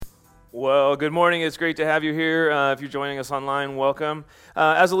Well, good morning. It's great to have you here. If you're joining us online, welcome.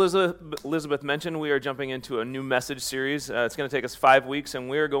 As Elizabeth mentioned, we are jumping into a new message series. It's going to take us 5 weeks, and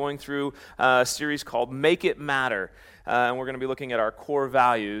we're going through a series called Make It Matter. And we're going to be looking at our core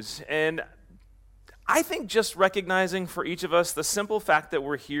values. And I think just recognizing for each of us the simple fact that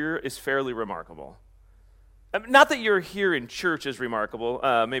we're here is fairly remarkable. Not that you're here in church is remarkable.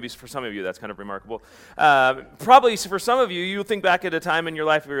 Maybe for some of you that's kind of remarkable. Probably for some of you, you'll think back at a time in your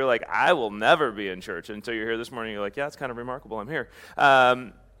life where you're like, I will never be in church. Until you're here this morning, you're like, yeah, it's kind of remarkable. I'm here.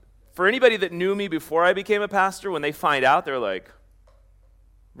 For anybody that knew me before I became a pastor, when they find out, they're like,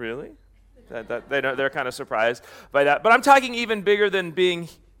 really? They're kind of surprised by that. But I'm talking even bigger than being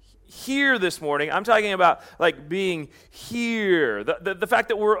here this morning. I'm talking about like being here, the fact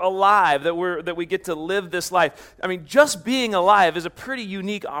that we're alive, that we get to live this life. I mean, just being alive is a pretty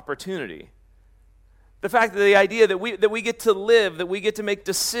unique opportunity. The fact that the idea that we get to live, that we get to make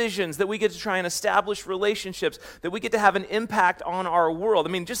decisions, that we get to try and establish relationships, that we get to have an impact on our world. I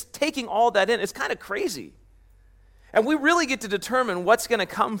mean, just taking all that in, it's kind of crazy. And we really get to determine what's going to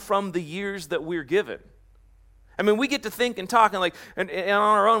come from the years that we're given. I mean, we get to think and talk, and on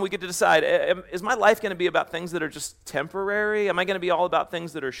our own, we get to decide, is my life going to be about things that are just temporary? Am I going to be all about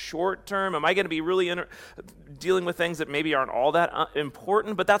things that are short-term? Am I going to be really dealing with things that maybe aren't all that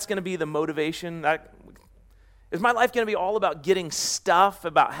important, but that's going to be the motivation? Is my life going to be all about getting stuff,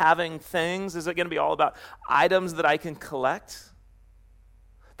 about having things? Is it going to be all about items that I can collect?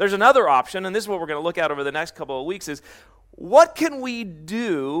 There's another option, and this is what we're going to look at over the next couple of weeks, is what can we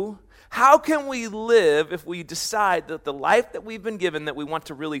do? How can we live if we decide that the life that we've been given, that we want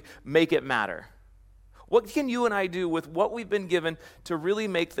to really make it matter? What can you and I do with what we've been given to really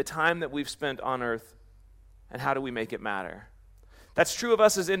make the time that we've spent on earth, and how do we make it matter? That's true of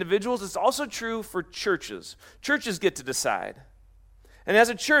us as individuals. It's also true for churches. Churches get to decide. And as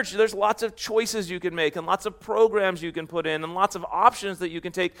a church, there's lots of choices you can make and lots of programs you can put in and lots of options that you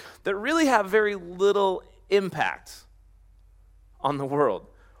can take that really have very little impact on the world.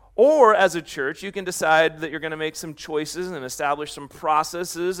 Or as a church, you can decide that you're going to make some choices and establish some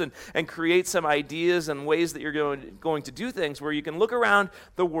processes and create some ideas and ways that you're going to do things where you can look around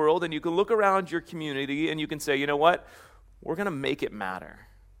the world and you can look around your community and you can say, you know what, we're going to make it matter.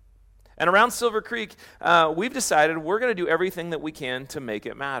 And around Silver Creek, we've decided we're going to do everything that we can to make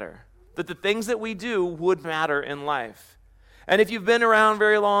it matter. That the things that we do would matter in life. And if you've been around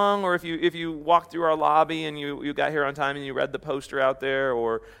very long, or if you walked through our lobby and you got here on time and you read the poster out there,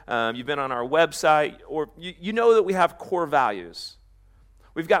 or you've been on our website, or you know that we have core values.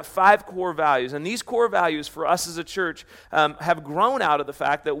 We've got 5 core values, and these core values for us as a church have grown out of the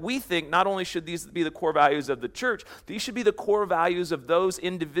fact that we think not only should these be the core values of the church, these should be the core values of those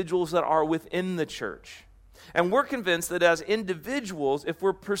individuals that are within the church. And we're convinced that as individuals, if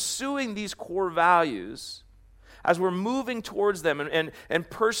we're pursuing these core values, as we're moving towards them and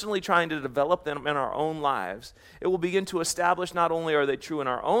personally trying to develop them in our own lives, it will begin to establish, not only are they true in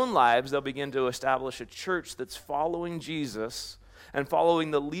our own lives, they'll begin to establish a church that's following Jesus and following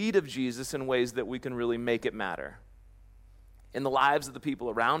the lead of Jesus in ways that we can really make it matter. In the lives of the people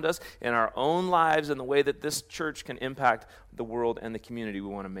around us, in our own lives, and the way that this church can impact the world and the community, we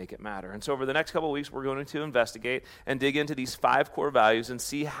want to make it matter. And so over the next couple of weeks, we're going to investigate and dig into these 5 core values and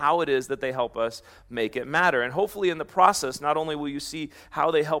see how it is that they help us make it matter. And hopefully in the process, not only will you see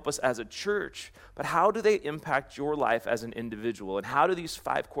how they help us as a church, but how do they impact your life as an individual? And how do these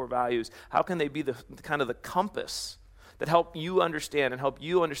 5 core values, how can they be the kind of the compass that help you understand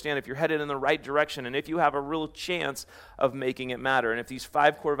if you're headed in the right direction and if you have a real chance of making it matter. And if these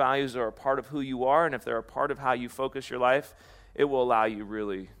 5 core values are a part of who you are and if they're a part of how you focus your life, it will allow you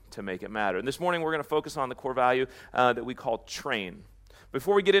really to make it matter. And this morning we're going to focus on the core value that we call train.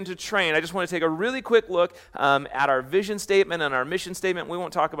 Before we get into train, I just want to take a really quick look at our vision statement and our mission statement. We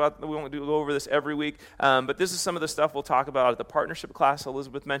won't go over this every week, but this is some of the stuff we'll talk about at the partnership class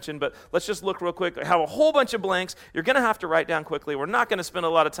Elizabeth mentioned. But let's just look real quick. I have a whole bunch of blanks. You're going to have to write down quickly. We're not going to spend a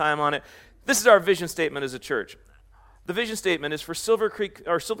lot of time on it. This is our vision statement as a church. The vision statement is for Silver Creek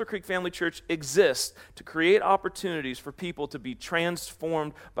Family Church exists to create opportunities for people to be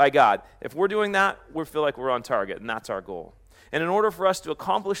transformed by God. If we're doing that, we feel like we're on target, and that's our goal. And in order for us to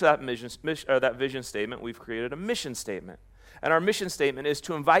accomplish that vision statement, we've created a mission statement. And our mission statement is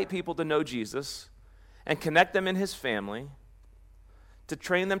to invite people to know Jesus and connect them in his family, to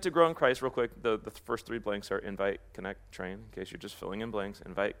train them to grow in Christ. Real quick, the first 3 blanks are invite, connect, train, in case you're just filling in blanks.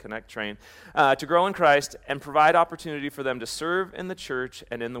 Invite, connect, train. To grow in Christ and provide opportunity for them to serve in the church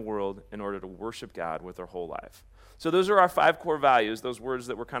and in the world in order to worship God with their whole life. So those are our 5 core values, those words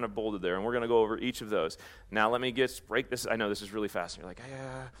that were kind of bolded there, and we're going to go over each of those. Now let me break this. I know this is really fast. You're like,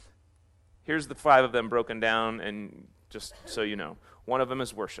 Here's the 5 of them broken down, and just so you know. One of them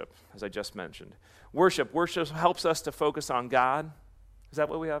is worship, as I just mentioned. Worship helps us to focus on God. Is that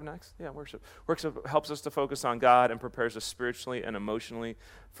what we have next? Yeah, worship. Worship helps us to focus on God and prepares us spiritually and emotionally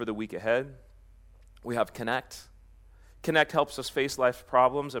for the week ahead. We have connect. Connect helps us face life's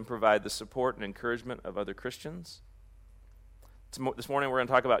problems and provide the support and encouragement of other Christians. This morning we're going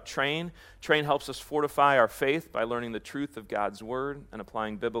to talk about train. Train helps us fortify our faith by learning the truth of God's word and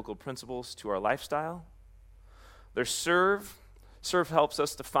applying biblical principles to our lifestyle. There's serve. Serve helps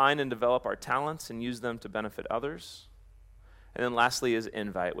us to find and develop our talents and use them to benefit others. And then lastly is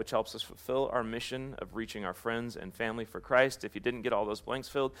invite, which helps us fulfill our mission of reaching our friends and family for Christ. If you didn't get all those blanks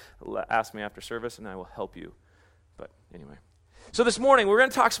filled, ask me after service and I will help you. But anyway. So this morning, we're going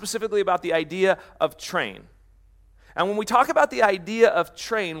to talk specifically about the idea of train. And when we talk about the idea of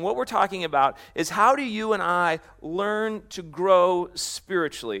train, what we're talking about is how do you and I learn to grow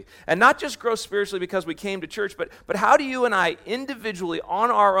spiritually? And not just grow spiritually because we came to church, but how do you and I individually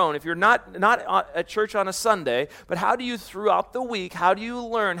on our own, if you're not at church on a Sunday, but how do you throughout the week, how do you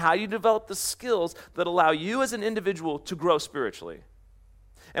learn, how do you develop the skills that allow you as an individual to grow spiritually?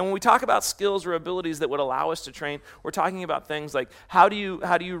 And when we talk about skills or abilities that would allow us to train, we're talking about things like how do you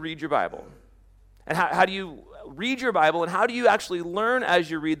read your Bible? And how do you read your Bible, and how do you actually learn as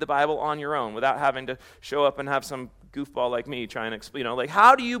you read the Bible on your own without having to show up and have some goofball like me try and explain, like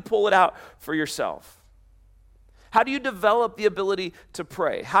how do you pull it out for yourself? How do you develop the ability to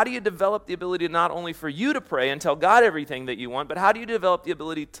pray? How do you develop the ability not only for you to pray and tell God everything that you want, but how do you develop the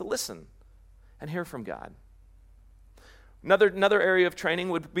ability to listen and hear from God? Another area of training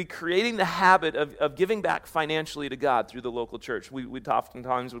would be creating the habit of giving back financially to God through the local church. We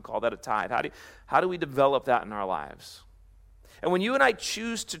oftentimes would call that a tithe. How do we develop that in our lives? And when you and I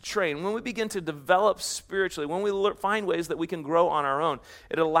choose to train, when we begin to develop spiritually, when we find ways that we can grow on our own,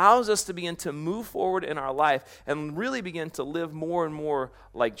 it allows us to begin to move forward in our life and really begin to live more and more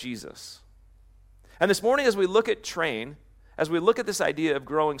like Jesus. And this morning as we look at train, as we look at this idea of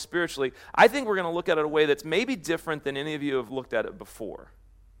growing spiritually, I think we're going to look at it in a way that's maybe different than any of you have looked at it before.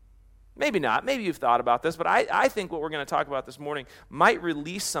 Maybe not. Maybe you've thought about this, but I think what we're going to talk about this morning might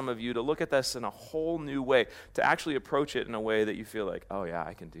release some of you to look at this in a whole new way, to actually approach it in a way that you feel like, oh yeah,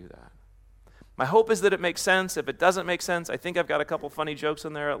 I can do that. My hope is that it makes sense. If it doesn't make sense, I think I've got a couple funny jokes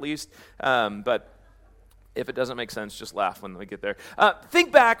in there at least, but if it doesn't make sense, just laugh when we get there.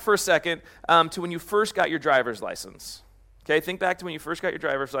 Think back for a second to when you first got your driver's license. Okay, think back to when you first got your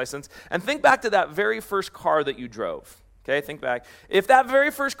driver's license, and think back to that very first car that you drove. Okay, think back. If that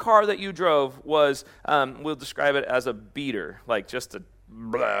very first car that you drove was, we'll describe it as a beater, like just a,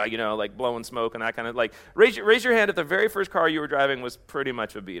 blah, like blowing smoke and that kind of, like, raise your hand if the very first car you were driving was pretty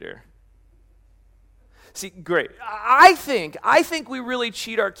much a beater. See, great. I think we really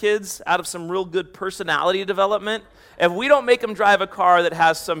cheat our kids out of some real good personality development if we don't make them drive a car that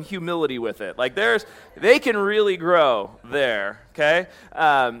has some humility with it. Like they can really grow there, okay?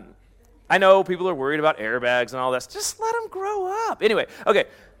 I know people are worried about airbags and all that. Just let them grow up. Anyway, okay.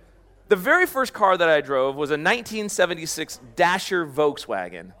 The very first car that I drove was a 1976 Dasher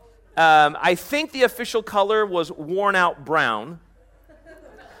Volkswagen. I think the official color was worn out brown.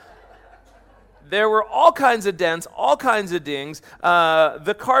 There were all kinds of dents, all kinds of dings.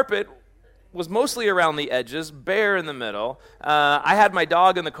 The carpet was mostly around the edges, bare in the middle. I had my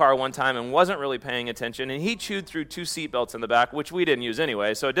dog in the car one time and wasn't really paying attention, and he chewed through 2 seatbelts in the back, which we didn't use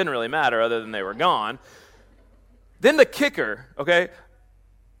anyway, so it didn't really matter other than they were gone. Then the kicker, okay?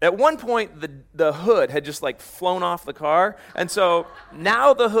 At one point, the hood had just like flown off the car, and so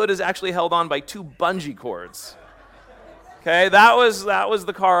now the hood is actually held on by 2 bungee cords. Okay, that was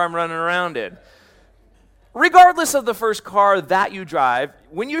the car I'm running around in. Regardless of the first car that you drive,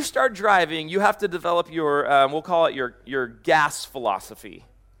 when you start driving, you have to develop your, we'll call it your gas philosophy.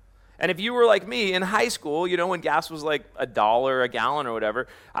 And if you were like me in high school, when gas was like $1 a gallon or whatever,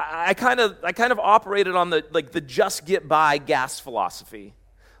 I kind of operated on the just get by gas philosophy.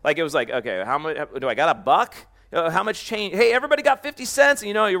 Like it was like, okay, how much do I got $1? How much change? Hey, everybody got 50 cents, and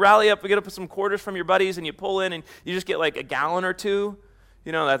you rally up, we get up some quarters from your buddies, and you pull in, and you just get like a gallon or 2.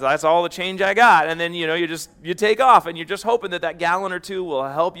 That's all the change I got, and then you take off, and you're just hoping that gallon or 2 will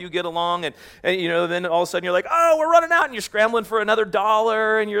help you get along, and then all of a sudden you're like, oh, we're running out, and you're scrambling for another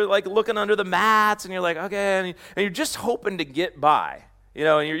 $1, and you're like looking under the mats, and you're like, okay, and you're just hoping to get by, and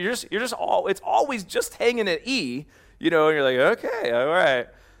it's always just hanging at E, and you're like, okay, all right.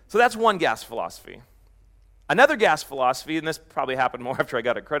 So that's one gas philosophy. Another gas philosophy, and this probably happened more after I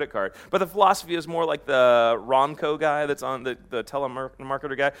got a credit card, but the philosophy is more like the Ronco guy that's on the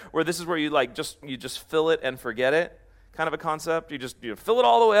telemarketer guy, where this is where you just fill it and forget it. kind of a concept. You just fill it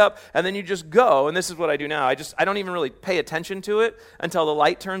all the way up, and then you just go. And this is what I do now. I don't even really pay attention to it until the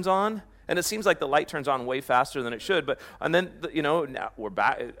light turns on. And it seems like the light turns on way faster than it should. And then, now we're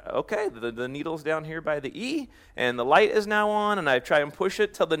back. Okay, the needle's down here by the E, and the light is now on, and I try and push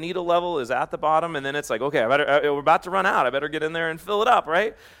it till the needle level is at the bottom, and then it's like, okay, we're about to run out. I better get in there and fill it up,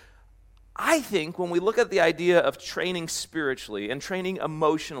 right? I think when we look at the idea of training spiritually and training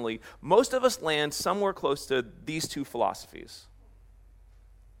emotionally, most of us land somewhere close to these two philosophies.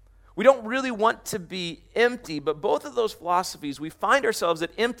 We don't really want to be empty, but both of those philosophies, we find ourselves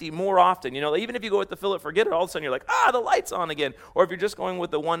at empty more often. Even if you go with the fill it, forget it, all of a sudden you're like, the light's on again. Or if you're just going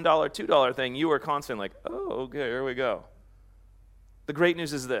with the $1, $2 thing, you are constantly like, oh, okay, here we go. The great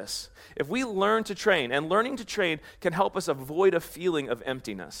news is this. If we learn to train, and learning to train can help us avoid a feeling of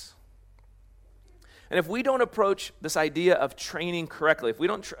emptiness. And if we don't approach this idea of training correctly, if we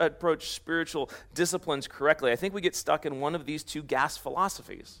don't approach spiritual disciplines correctly, I think we get stuck in one of these two gas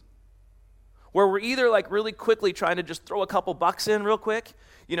philosophies, where we're either like really quickly trying to just throw a couple bucks in real quick.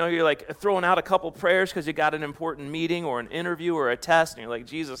 You're like throwing out a couple prayers because you got an important meeting or an interview or a test, and you're like,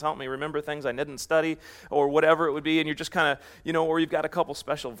 Jesus, help me remember things I didn't study, or whatever it would be, and you're just kind of, or you've got a couple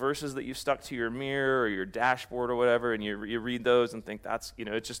special verses that you stuck to your mirror or your dashboard or whatever, and you read those and think that's,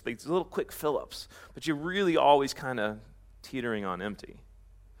 it's just these little quick fill-ups, but you're really always kind of teetering on empty.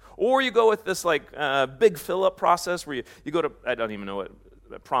 Or you go with this like big fill-up process where you go to, I don't even know what,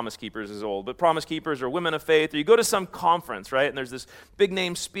 Promise Keepers is old, but Promise Keepers or Women of Faith, or you go to some conference, right, and there's this big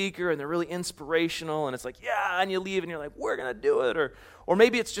name speaker, and they're really inspirational, and it's like, yeah, and you leave, and you're like, we're going to do it, or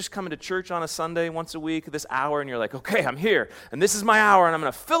maybe it's just coming to church on a Sunday once a week, this hour, and you're like, okay, I'm here, and this is my hour, and I'm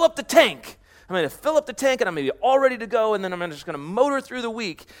going to fill up the tank. I'm going to fill up the tank, and I'm going to be all ready to go, and then I'm just going to motor through the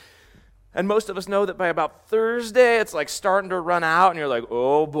week. And most of us know that by about Thursday, it's like starting to run out, and you're like,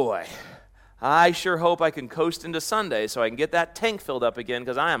 oh boy, I sure hope I can coast into Sunday so I can get that tank filled up again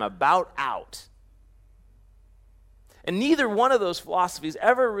because I am about out. And neither one of those philosophies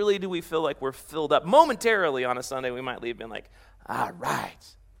ever really do we feel like we're filled up. Momentarily on a Sunday, we might leave being like, all right.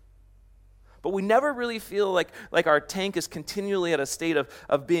 But we never really feel like our tank is continually at a state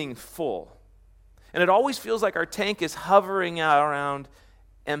of being full. And it always feels like our tank is hovering out around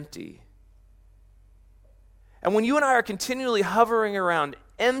empty. And when you and I are continually hovering around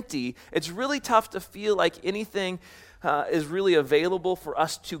empty, it's really tough to feel like anything is really available for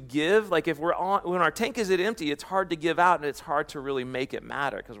us to give. Like when our tank is at empty, it's hard to give out, and it's hard to really make it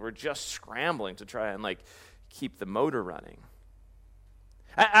matter because we're just scrambling to try and keep the motor running.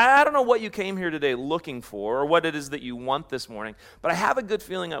 I don't know what you came here today looking for or what it is that you want this morning, but I have a good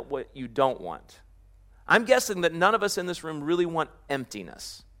feeling of what you don't want. I'm guessing that none of us in this room really want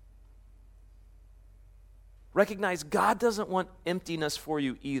emptiness. Recognize God doesn't want emptiness for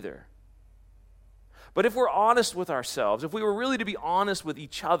you either. But if we're honest with ourselves, if we were really to be honest with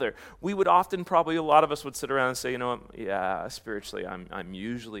each other, we would often probably, a lot of us would sit around and say, yeah, spiritually, I'm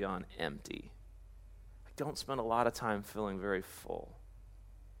usually on empty. I don't spend a lot of time feeling very full.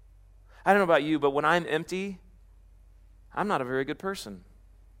 I don't know about you, but when I'm empty, I'm not a very good person.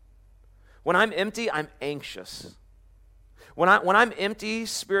 When I'm empty, I'm anxious. When I'm empty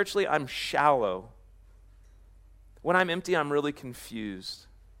spiritually, I'm shallow. When I'm empty, I'm really confused.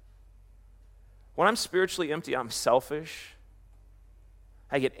 When I'm spiritually empty, I'm selfish.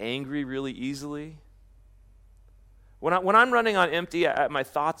 I get angry really easily. When I'm running on empty, my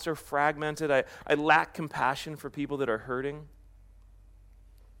thoughts are fragmented. I lack compassion for people that are hurting.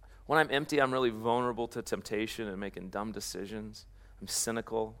 When I'm empty, I'm really vulnerable to temptation and making dumb decisions. I'm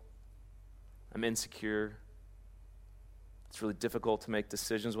cynical. I'm insecure. It's really difficult to make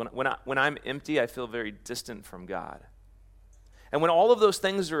decisions. When I'm empty, I feel very distant from God. And when all of those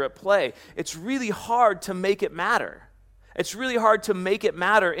things are at play, it's really hard to make it matter. It's really hard to make it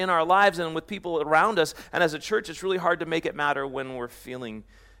matter in our lives and with people around us. And as a church, it's really hard to make it matter when we're feeling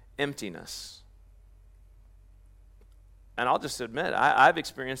emptiness. And I'll just admit, I've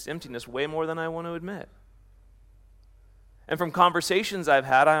experienced emptiness way more than I want to admit. And from conversations I've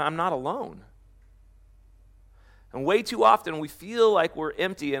had, I'm not alone. And way too often we feel like we're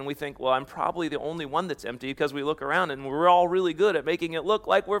empty and we think, well, I'm probably the only one that's empty because we look around and we're all really good at making it look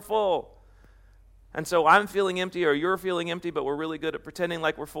like we're full. And so I'm feeling empty or you're feeling empty, but we're really good at pretending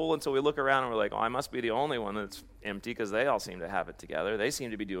like we're full. And so we look around and we're like, oh, I must be the only one that's empty because they all seem to have it together. They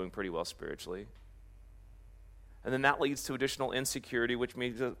seem to be doing pretty well spiritually. And then that leads to additional insecurity, which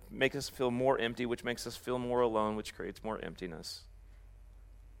makes us feel more empty, which makes us feel more alone, which creates more emptiness.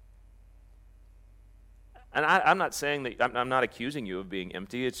 And I'm not saying that, I'm not accusing you of being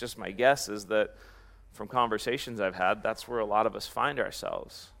empty. It's just my guess is that from conversations I've had, that's where a lot of us find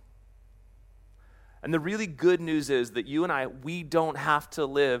ourselves. And the really good news is that you and I, we don't have to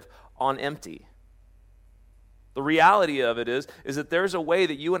live on empty. The reality of it is that there's a way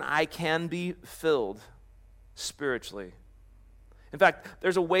that you and I can be filled spiritually. In fact,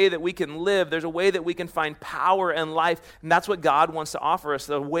 there's a way that we can live. There's a way that we can find power and life. And that's what God wants to offer us,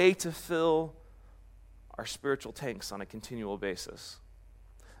 the way to fill our spiritual tanks on a continual basis.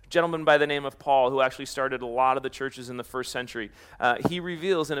 A gentleman by the name of Paul, who actually started a lot of the churches in the first century, he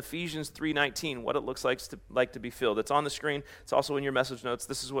reveals in Ephesians 3:19 what it looks like to be filled. It's on the screen. It's also in your message notes.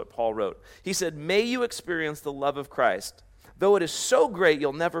 This is what Paul wrote. He said, "May you experience the love of Christ. Though it is so great,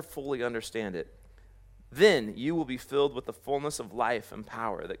 you'll never fully understand it. Then you will be filled with the fullness of life and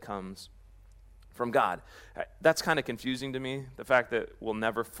power that comes from God." That's kind of confusing to me, the fact that we'll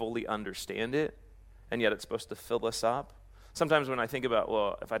never fully understand it, and yet it's supposed to fill us up. Sometimes when I think about,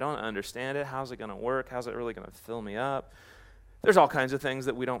 well, if I don't understand it, how's it going to work? How's it really going to fill me up? There's all kinds of things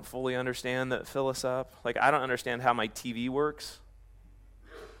that we don't fully understand that fill us up. Like, I don't understand how my TV works,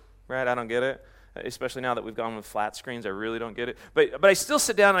 right? I don't get it. Especially now that we've gone with flat screens, I really don't get it. But I still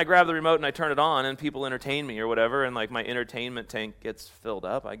sit down and I grab the remote and I turn it on and people entertain me or whatever, and like my entertainment tank gets filled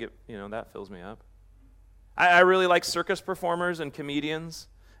up. I get, that fills me up. I really like circus performers and comedians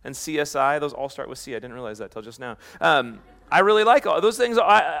and CSI. Those all start with C. I didn't realize that till just now. I really like all those things.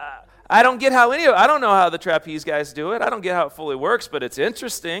 I don't get how I don't know how the trapeze guys do it. I don't get how it fully works, but it's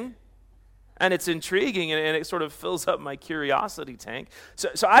interesting. And it's intriguing, and it sort of fills up my curiosity tank.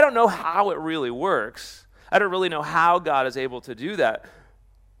 So I don't know how it really works. I don't really know how God is able to do that.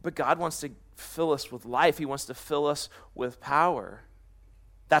 But God wants to fill us with life. He wants to fill us with power.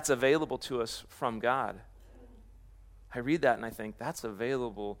 That's available to us from God. I read that and I think, that's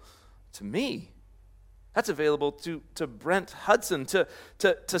available to me. That's available to Brent Hudson, to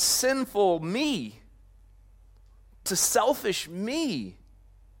sinful me, to selfish me,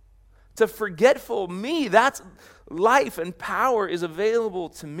 to forgetful me. That's life and power is available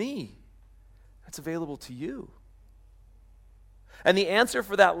to me. That's available to you. And the answer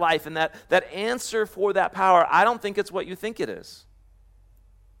for that life and that answer for that power, I don't think it's what you think it is.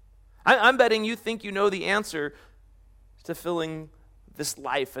 I'm betting you think you know the answer to filling this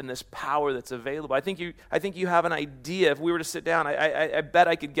life and this power that's available. I think you have an idea. If we were to sit down, I bet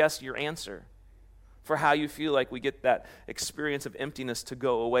I could guess your answer for how you feel like we get that experience of emptiness to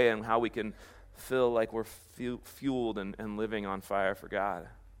go away and how we can feel like we're fueled and living on fire for God.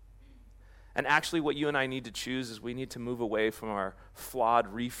 And actually what you and I need to choose is we need to move away from our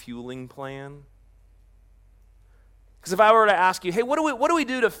flawed refueling plan. Because if I were to ask you, hey, what do we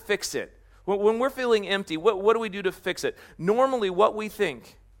do to fix it? When we're feeling empty, what do we do to fix it? Normally we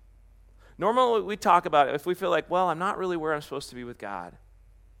talk about it if we feel like, well, I'm not really where I'm supposed to be with God.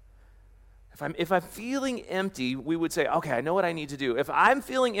 If I'm feeling empty, we would say, okay, I know what I need to do. If I'm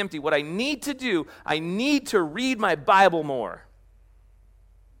feeling empty, what I need to do, I need to read my Bible more.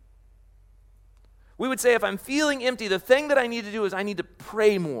 We would say if I'm feeling empty, the thing that I need to do is I need to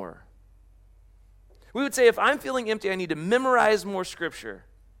pray more. We would say if I'm feeling empty, I need to memorize more scripture.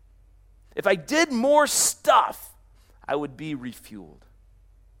 If I did more stuff, I would be refueled.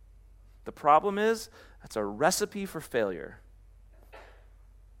 The problem is, that's a recipe for failure.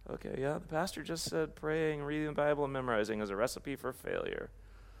 Okay, yeah, the pastor just said praying, reading the Bible, and memorizing is a recipe for failure.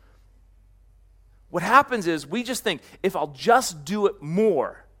 What happens is we just think, if I'll just do it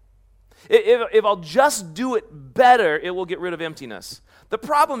more, if I'll just do it better, it will get rid of emptiness. The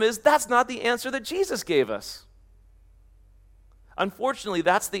problem is that's not the answer that Jesus gave us. Unfortunately,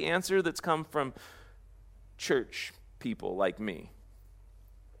 that's the answer that's come from church people like me.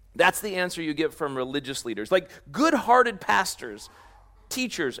 That's the answer you get from religious leaders, like good-hearted pastors,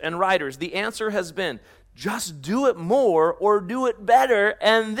 teachers, and writers. The answer has been, just do it more or do it better,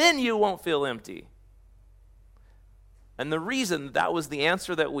 and then you won't feel empty. And the reason that was the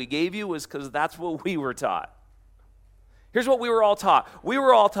answer that we gave you was because that's what we were taught. Here's what we were all taught. We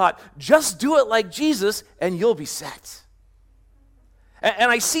were all taught, just do it like Jesus, and you'll be set.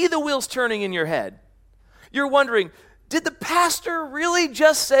 And I see the wheels turning in your head. You're wondering, did the pastor really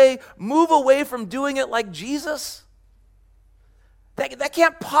just say, move away from doing it like Jesus? That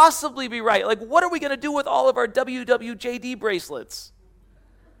can't possibly be right. Like, what are we going to do with all of our WWJD bracelets?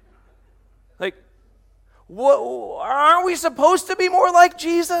 Like, aren't we supposed to be more like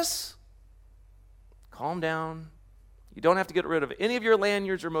Jesus? Calm down. You don't have to get rid of any of your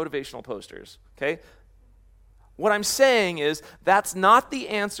lanyards or motivational posters, okay? What I'm saying is that's not the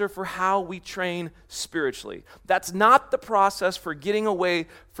answer for how we train spiritually. That's not the process for getting away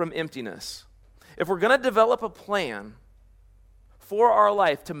from emptiness. If we're going to develop a plan for our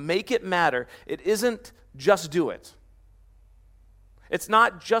life to make it matter, it isn't just do it. It's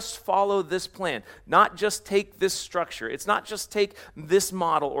not just follow this plan, not just take this structure. It's not just take this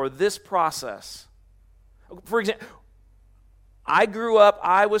model or this process. For example,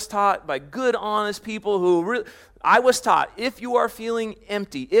 I was taught by good, honest people I was taught, if you are feeling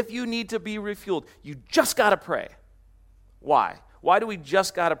empty, if you need to be refueled, you just got to pray. Why? Why do we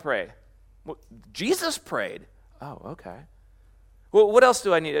just got to pray? Well, Jesus prayed. Oh, okay. Well, what else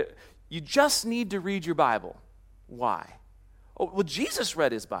do I need? You just need to read your Bible. Why? Oh, well, Jesus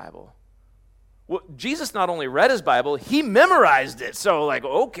read his Bible. Well, Jesus not only read his Bible, he memorized it. So,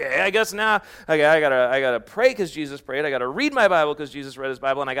 okay, I guess now I gotta pray because Jesus prayed. I gotta read my Bible because Jesus read his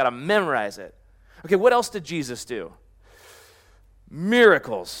Bible, and I gotta memorize it. Okay, what else did Jesus do?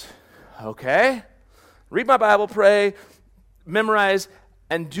 Miracles. Okay, read my Bible, pray, memorize,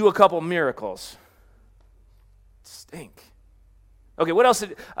 and do a couple miracles. Stink. Okay, what else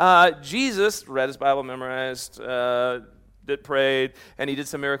did Jesus read his Bible, memorized, that prayed, and he did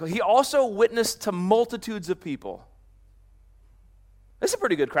some miracles. He also witnessed to multitudes of people. It's a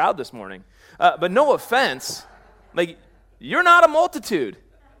pretty good crowd this morning. But no offense, you're not a multitude.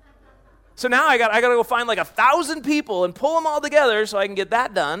 So now I got to go find 1,000 people and pull them all together so I can get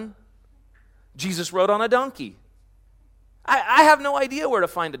that done. Jesus rode on a donkey. I have no idea where to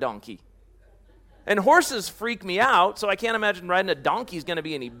find a donkey. And horses freak me out, so I can't imagine riding a donkey is going to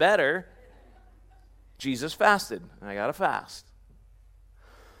be any better. Jesus fasted, and I got to fast.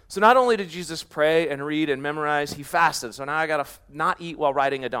 So not only did Jesus pray and read and memorize, he fasted. So now I got to not eat while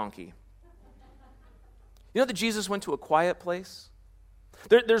riding a donkey. You know that Jesus went to a quiet place?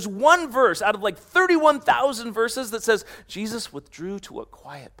 There's one verse out of 31,000 verses that says Jesus withdrew to a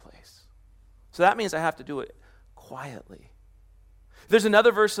quiet place. So that means I have to do it quietly. There's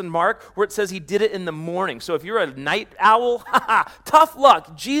another verse in Mark where it says he did it in the morning. So if you're a night owl, tough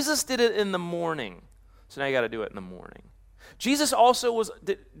luck. Jesus did it in the morning. So now you got to do it in the morning. Jesus also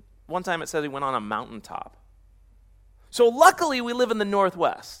one time it says he went on a mountaintop. So luckily we live in the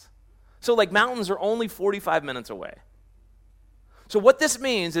Northwest. So mountains are only 45 minutes away. So what this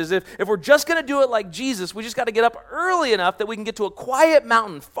means is if we're just going to do it like Jesus, we just got to get up early enough that we can get to a quiet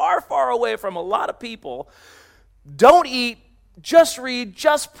mountain far, far away from a lot of people. Don't eat, just read,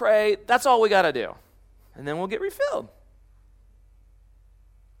 just pray. That's all we got to do. And then we'll get refilled.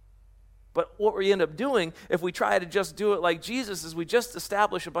 But what we end up doing if we try to just do it like Jesus is we just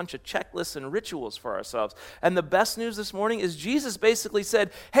establish a bunch of checklists and rituals for ourselves. And the best news this morning is Jesus basically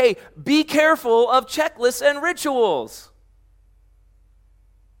said, hey, be careful of checklists and rituals.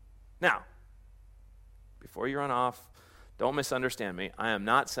 Now, before you run off, don't misunderstand me. I am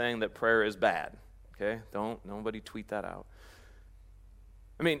not saying that prayer is bad, okay? Nobody tweet that out.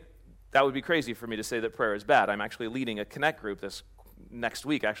 I mean, that would be crazy for me to say that prayer is bad. I'm actually leading a Connect group this next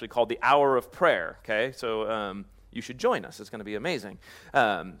week, actually called the Hour of Prayer, okay? So you should join us. It's going to be amazing.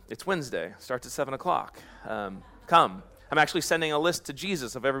 It's Wednesday. Starts at 7 o'clock. Come. I'm actually sending a list to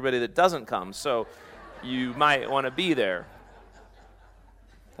Jesus of everybody that doesn't come, so you might want to be there.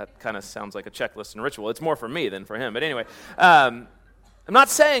 That kind of sounds like a checklist and ritual. It's more for me than for him. But anyway, I'm not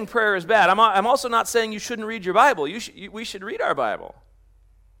saying prayer is bad. I'm also not saying you shouldn't read your Bible. We should read our Bible.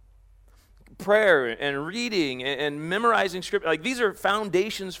 Prayer and reading and memorizing scripture, these are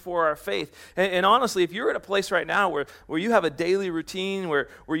foundations for our faith. And honestly, if you're at a place right now where you have a daily routine where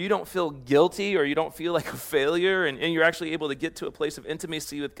you don't feel guilty or you don't feel like a failure and you're actually able to get to a place of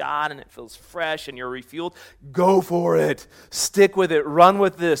intimacy with God and it feels fresh and you're refueled, go for it. Stick with it. Run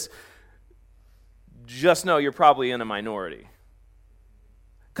with this. Just know you're probably in a minority.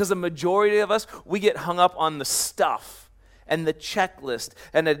 Because the majority of us, we get hung up on the stuff and the checklist,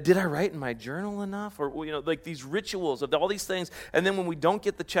 and did I write in my journal enough? Or, these rituals of all these things. And then when we don't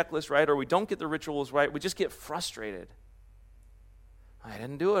get the checklist right or we don't get the rituals right, we just get frustrated. I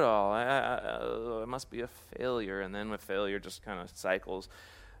didn't do it all. I must be a failure. And then with failure just kind of cycles.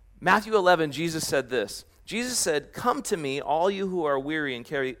 Matthew 11, Jesus said this. Jesus said, come to me, all you who are weary and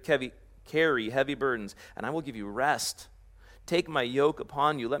carry heavy burdens, and I will give you rest. Take my yoke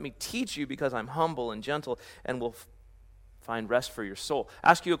upon you. Let me teach you because I'm humble and gentle and will find rest for your soul.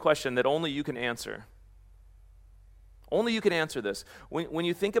 Ask you a question that only you can answer. Only you can answer this. When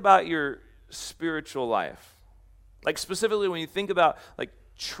you think about your spiritual life, specifically when you think about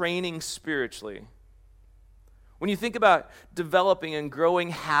training spiritually, when you think about developing and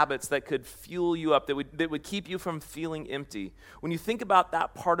growing habits that could fuel you up, that would keep you from feeling empty, when you think about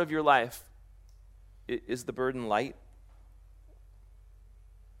that part of your life, is the burden light?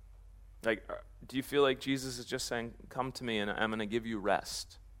 Do you feel like Jesus is just saying, come to me and I'm going to give you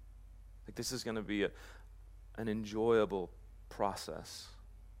rest? This is going to be an enjoyable process.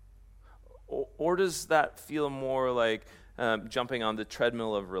 Or does that feel more like jumping on the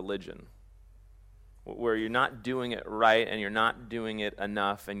treadmill of religion, where you're not doing it right and you're not doing it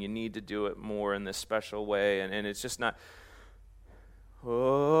enough and you need to do it more in this special way, and it's just not,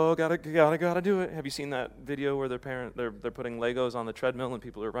 gotta do it. Have you seen that video where they're putting Legos on the treadmill and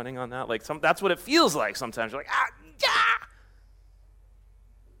people are running on that? Like that's what it feels like sometimes. You're like, yeah!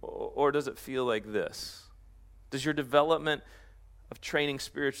 Or does it feel like this? Does your development of training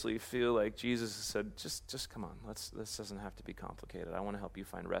spiritually feel like Jesus has said, just come on, this doesn't have to be complicated. I want to help you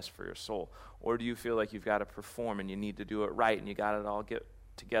find rest for your soul. Or do you feel like you've got to perform and you need to do it right and you got to all get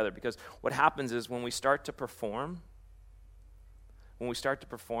together? Because what happens is when we start to perform,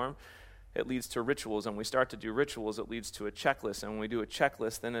 it leads to rituals, and we start to do rituals, it leads to a checklist, and when we do a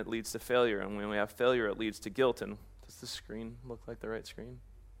checklist, then it leads to failure, and when we have failure, it leads to guilt. And does the screen look like the right screen?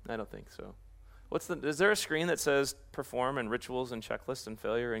 I don't think so. Is there a screen that says perform and rituals and checklists and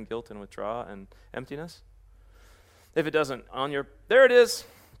failure and guilt and withdraw and emptiness? If it doesn't, there it is.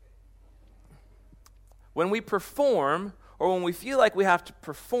 When we perform, or when we feel like we have to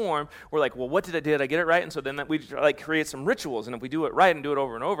perform, we're like, well, what did I do? Did I get it right? And so then we create some rituals, and if we do it right and do it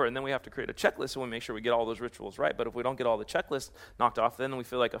over and over, and then we have to create a checklist so we make sure we get all those rituals right. But if we don't get all the checklists knocked off, then we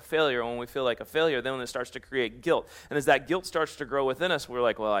feel like a failure. And when we feel like a failure, then it starts to create guilt. And as that guilt starts to grow within us, we're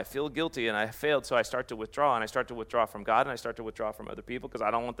like, well, I feel guilty and I failed, so I start to withdraw, and I start to withdraw from God, and I start to withdraw from other people because I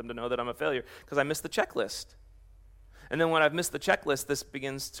don't want them to know that I'm a failure because I missed the checklist. And then when I've missed the checklist, this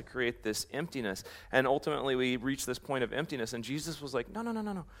begins to create this emptiness. And ultimately, we reach this point of emptiness. And Jesus was like,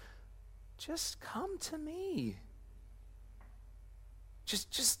 no. Just come to me.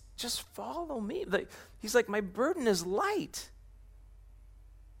 Just follow me. He's like, my burden is light.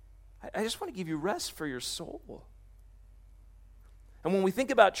 I just want to give you rest for your soul. And when we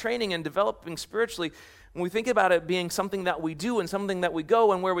think about training and developing spiritually, when we think about it being something that we do and something that we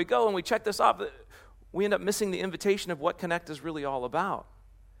go and where we go and we check this off, we end up missing the invitation of what Connect is really all about.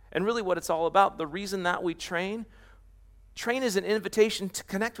 And really what it's all about, the reason that we train is an invitation to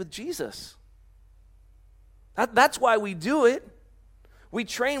connect with Jesus. That's why we do it. We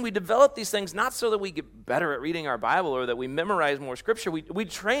train, we develop these things not so that we get better at reading our Bible or that we memorize more scripture. We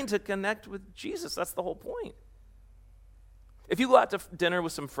train to connect with Jesus. That's the whole point. If you go out to dinner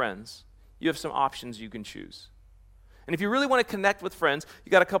with some friends, you have some options you can choose. And if you really want to connect with friends,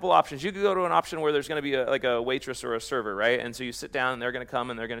 you got a couple options. You could go to an option where there's going to be a waitress or a server, right? And so you sit down, and they're going to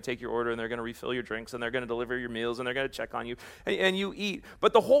come, and they're going to take your order, and they're going to refill your drinks, and they're going to deliver your meals, and they're going to check on you, and you eat.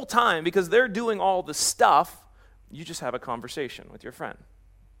 But the whole time, because they're doing all the stuff, you just have a conversation with your friend.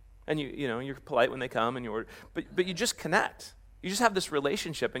 And you're polite when they come, and you order, but you just connect. You just have this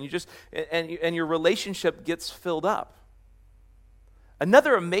relationship, and your relationship gets filled up.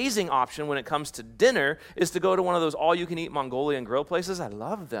 Another amazing option when it comes to dinner is to go to one of those all-you-can-eat Mongolian grill places. I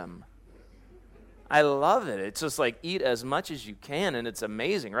love them. I love it. It's just like eat as much as you can, and it's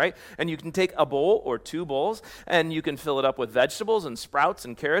amazing, right? And you can take a bowl or two bowls, and you can fill it up with vegetables and sprouts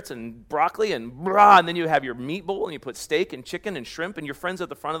and carrots and broccoli and then you have your meat bowl, and you put steak and chicken and shrimp, and your friend's at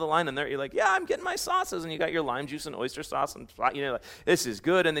the front of the line, and you're like, yeah, I'm getting my sauces, and you got your lime juice and oyster sauce, and like, this is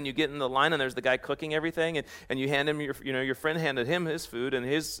good. And then you get in the line, and there's the guy cooking everything, and you hand him your friend handed him his food, and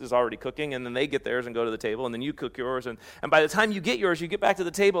his is already cooking, and then they get theirs and go to the table, and then you cook yours, and by the time you get yours, you get back to the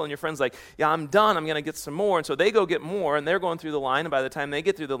table, and your friend's like, yeah, I'm done. I'm going to get some more. And so they go get more, and they're going through the line, and by the time they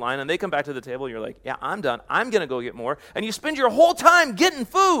get through the line and they come back to the table, you're like, yeah, I'm done. I'm going to go get more. And you spend your whole time getting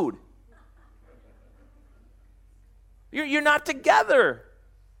food. You're not together.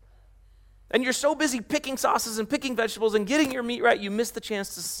 And you're so busy picking sauces and picking vegetables and getting your meat right, you miss the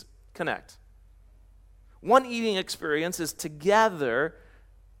chance to connect. One eating experience is together.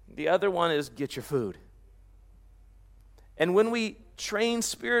 The other one is get your food. And when we train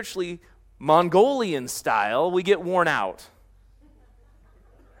spiritually, Mongolian style, we get worn out.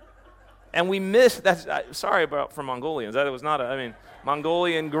 And we miss, sorry for Mongolians, that was not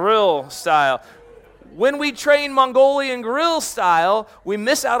Mongolian grill style. When we train Mongolian grill style, we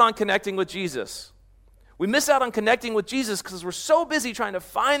miss out on connecting with Jesus. We miss out on connecting with Jesus because we're so busy trying to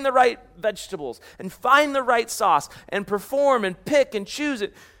find the right vegetables and find the right sauce and perform and pick and choose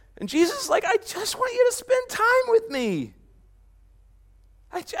it. And Jesus is like, I just want you to spend time with me.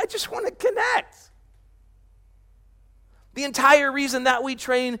 I just want to connect. The entire reason that we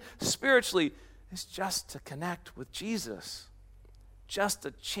train spiritually is just to connect with Jesus. Just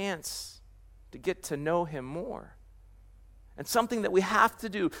a chance to get to know him more. And something that we have to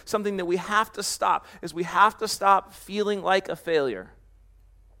do, something that we have to stop, is we have to stop feeling like a failure.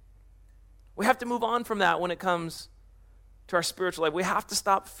 We have to move on from that when it comes to our spiritual life. We have to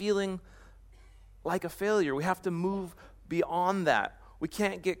stop feeling like a failure. We have to move beyond that. We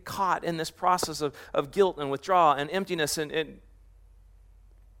can't get caught in this process of guilt and withdrawal and emptiness and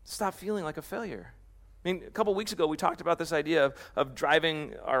stop feeling like a failure. I mean, a couple weeks ago, we talked about this idea of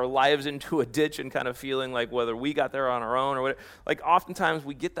driving our lives into a ditch and kind of feeling like whether we got there on our own or what. Like, oftentimes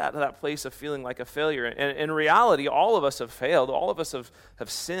we get that place of feeling like a failure. And in reality, all of us have failed. All of us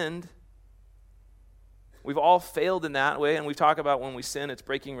have sinned. We've all failed in that way. And we talk about when we sin, it's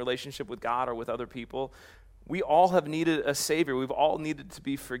breaking relationship with God or with other people. We all have needed a Savior. We've all needed to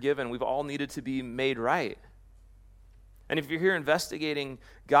be forgiven. We've all needed to be made right. And if you're here investigating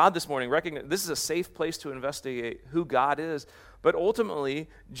God this morning, recognize this is a safe place to investigate who God is. But ultimately,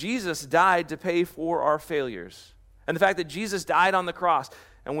 Jesus died to pay for our failures. And the fact that Jesus died on the cross,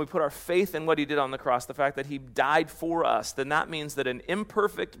 and we put our faith in what he did on the cross, the fact that he died for us, then that means that an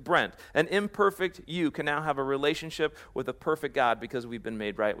imperfect Brent, an imperfect you, can now have a relationship with a perfect God because we've been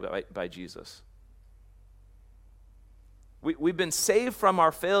made right by Jesus. We've been saved from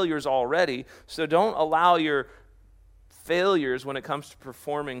our failures already, so don't allow your failures when it comes to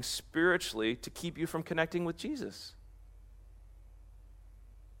performing spiritually to keep you from connecting with Jesus.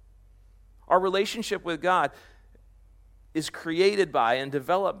 Our relationship with God is created by and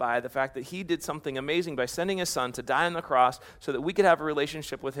developed by the fact that he did something amazing by sending his son to die on the cross so that we could have a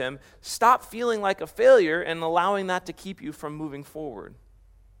relationship with him. Stop feeling like a failure and allowing that to keep you from moving forward.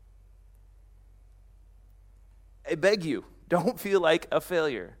 I beg you, don't feel like a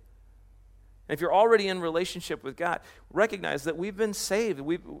failure. If you're already in relationship with God, recognize that we've been saved.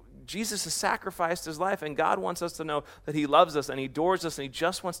 Jesus has sacrificed his life, and God wants us to know that he loves us and he adores us and he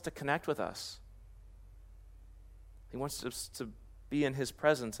just wants to connect with us. He wants us to be in his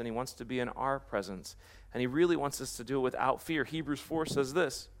presence, and he wants to be in our presence. And he really wants us to do it without fear. Hebrews 4 says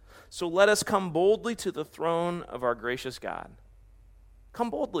this, "So let us come boldly to the throne of our gracious God." Come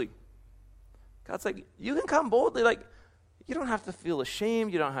boldly. God's like, you can come boldly. Like, you don't have to feel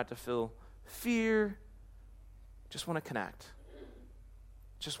ashamed. You don't have to feel fear. Just want to connect.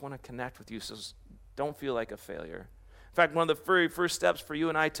 Just want to connect with you, so don't feel like a failure. In fact, one of the very first steps for you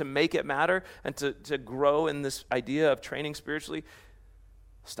and I to make it matter and to grow in this idea of training spiritually,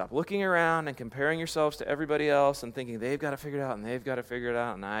 stop looking around and comparing yourselves to everybody else and thinking they've got to figure it out and they've got to figure it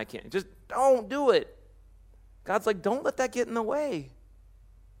out and I can't. Just don't do it. God's like, don't let that get in the way.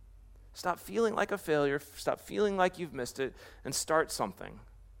 Stop feeling like a failure. Stop feeling like you've missed it and start something.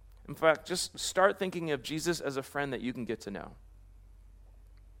 In fact, just start thinking of Jesus as a friend that you can get to know.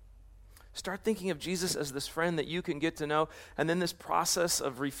 Start thinking of Jesus as this friend that you can get to know, and then this process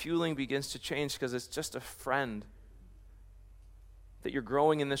of refueling begins to change because it's just a friend that you're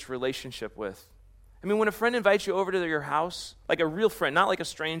growing in this relationship with. I mean, when a friend invites you over to your house, like a real friend, not like a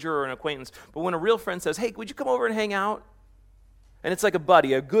stranger or an acquaintance, but when a real friend says, "Hey, would you come over and hang out?" And it's like a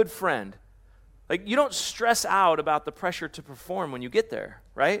buddy, a good friend. Like, you don't stress out about the pressure to perform when you get there,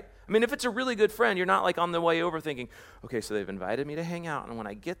 right? I mean, if it's a really good friend, you're not like on the way over thinking, okay, so they've invited me to hang out, and when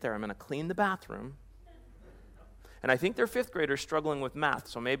I get there, I'm going to clean the bathroom. And I think they're fifth graders struggling with math,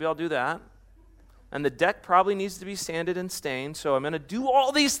 so maybe I'll do that. And the deck probably needs to be sanded and stained, so I'm going to do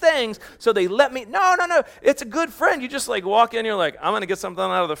all these things so they let me. No. It's a good friend. You just like walk in, you're like, I'm going to get something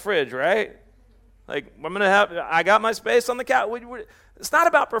out of the fridge, right? Like, I got my space on the couch. It's not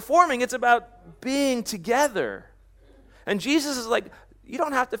about performing, it's about being together. And Jesus is like, you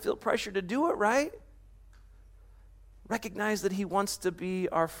don't have to feel pressure to do it, right? Recognize that he wants to be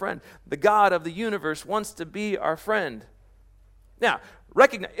our friend. The God of the universe wants to be our friend. Now,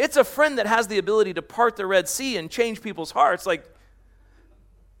 recognize, it's a friend that has the ability to part the Red Sea and change people's hearts.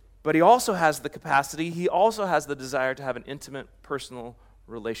 But he also has the capacity, he also has the desire to have an intimate, personal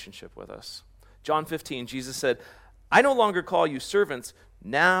relationship with us. John 15, Jesus said, "I no longer call you servants,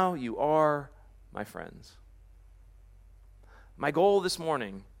 now you are my friends." My goal this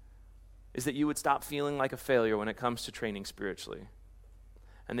morning is that you would stop feeling like a failure when it comes to training spiritually.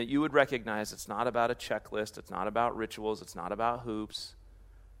 And that you would recognize it's not about a checklist, it's not about rituals, it's not about hoops.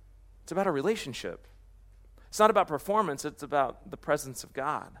 It's about a relationship. It's not about performance, it's about the presence of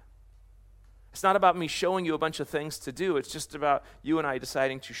God. It's not about me showing you a bunch of things to do, it's just about you and I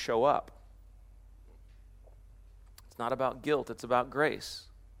deciding to show up. It's not about guilt, it's about grace.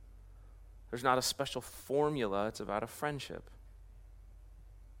 There's not a special formula, it's about a friendship.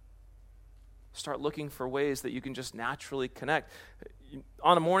 Start looking for ways that you can just naturally connect.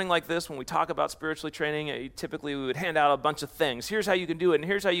 On a morning like this, when we talk about spiritually training, typically we would hand out a bunch of things. Here's how you can do it, and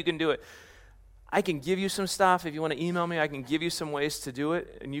here's how you can do it. I can give you some stuff. If you want to email me, I can give you some ways to do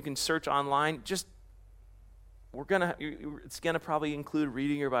it, and you can search online. It's going to probably include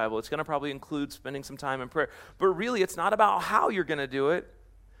reading your Bible. It's going to probably include spending some time in prayer. But really, it's not about how you're going to do it.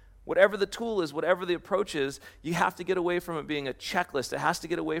 Whatever the tool is, whatever the approach is, you have to get away from it being a checklist. It has to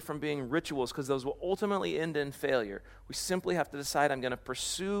get away from being rituals, because those will ultimately end in failure. We simply have to decide, I'm going to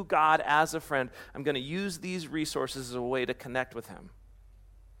pursue God as a friend. I'm going to use these resources as a way to connect with him.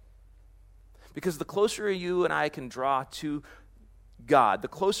 Because the closer you and I can draw to God, the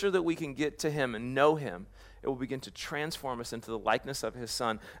closer that we can get to him and know him, it will begin to transform us into the likeness of his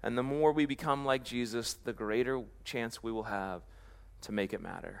Son. And the more we become like Jesus, the greater chance we will have to make it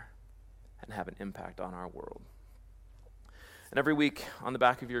matter and have an impact on our world. And every week on the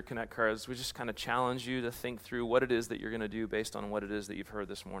back of your Connect cards, we just kind of challenge you to think through what it is that you're going to do based on what it is that you've heard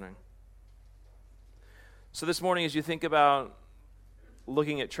this morning. So this morning, as you think about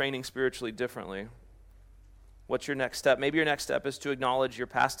looking at training spiritually differently, what's your next step? Maybe your next step is to acknowledge your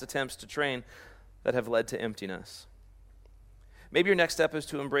past attempts to train that have led to emptiness. Maybe your next step is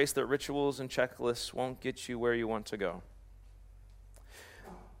to embrace that rituals and checklists won't get you where you want to go.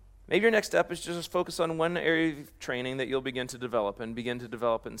 Maybe your next step is just focus on one area of training that you'll begin to develop, and begin to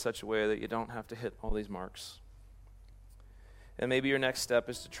develop it in such a way that you don't have to hit all these marks. And maybe your next step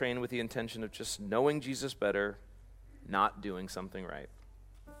is to train with the intention of just knowing Jesus better, not doing something right.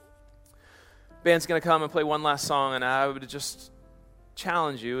 Band's going to come and play one last song, and I would just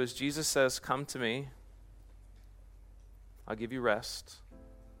challenge you, as Jesus says, come to me. I'll give you rest.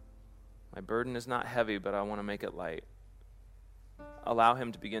 My burden is not heavy, but I want to make it light. Allow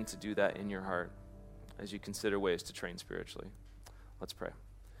him to begin to do that in your heart as you consider ways to train spiritually. Let's pray.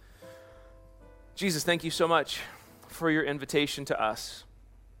 Jesus, thank you so much for your invitation to us,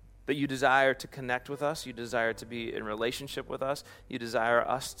 that you desire to connect with us, you desire to be in relationship with us, you desire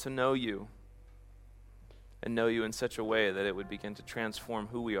us to know you, and know you in such a way that it would begin to transform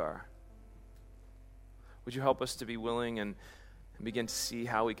who we are. Would you help us to be willing and begin to see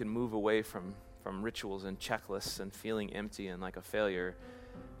how we can move away from rituals and checklists and feeling empty and like a failure,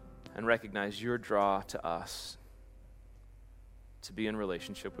 and recognize your draw to us to be in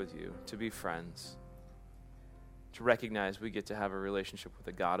relationship with you, to be friends, to recognize we get to have a relationship with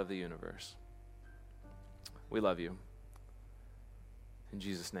the God of the universe. We love you. In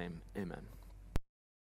Jesus' name, amen.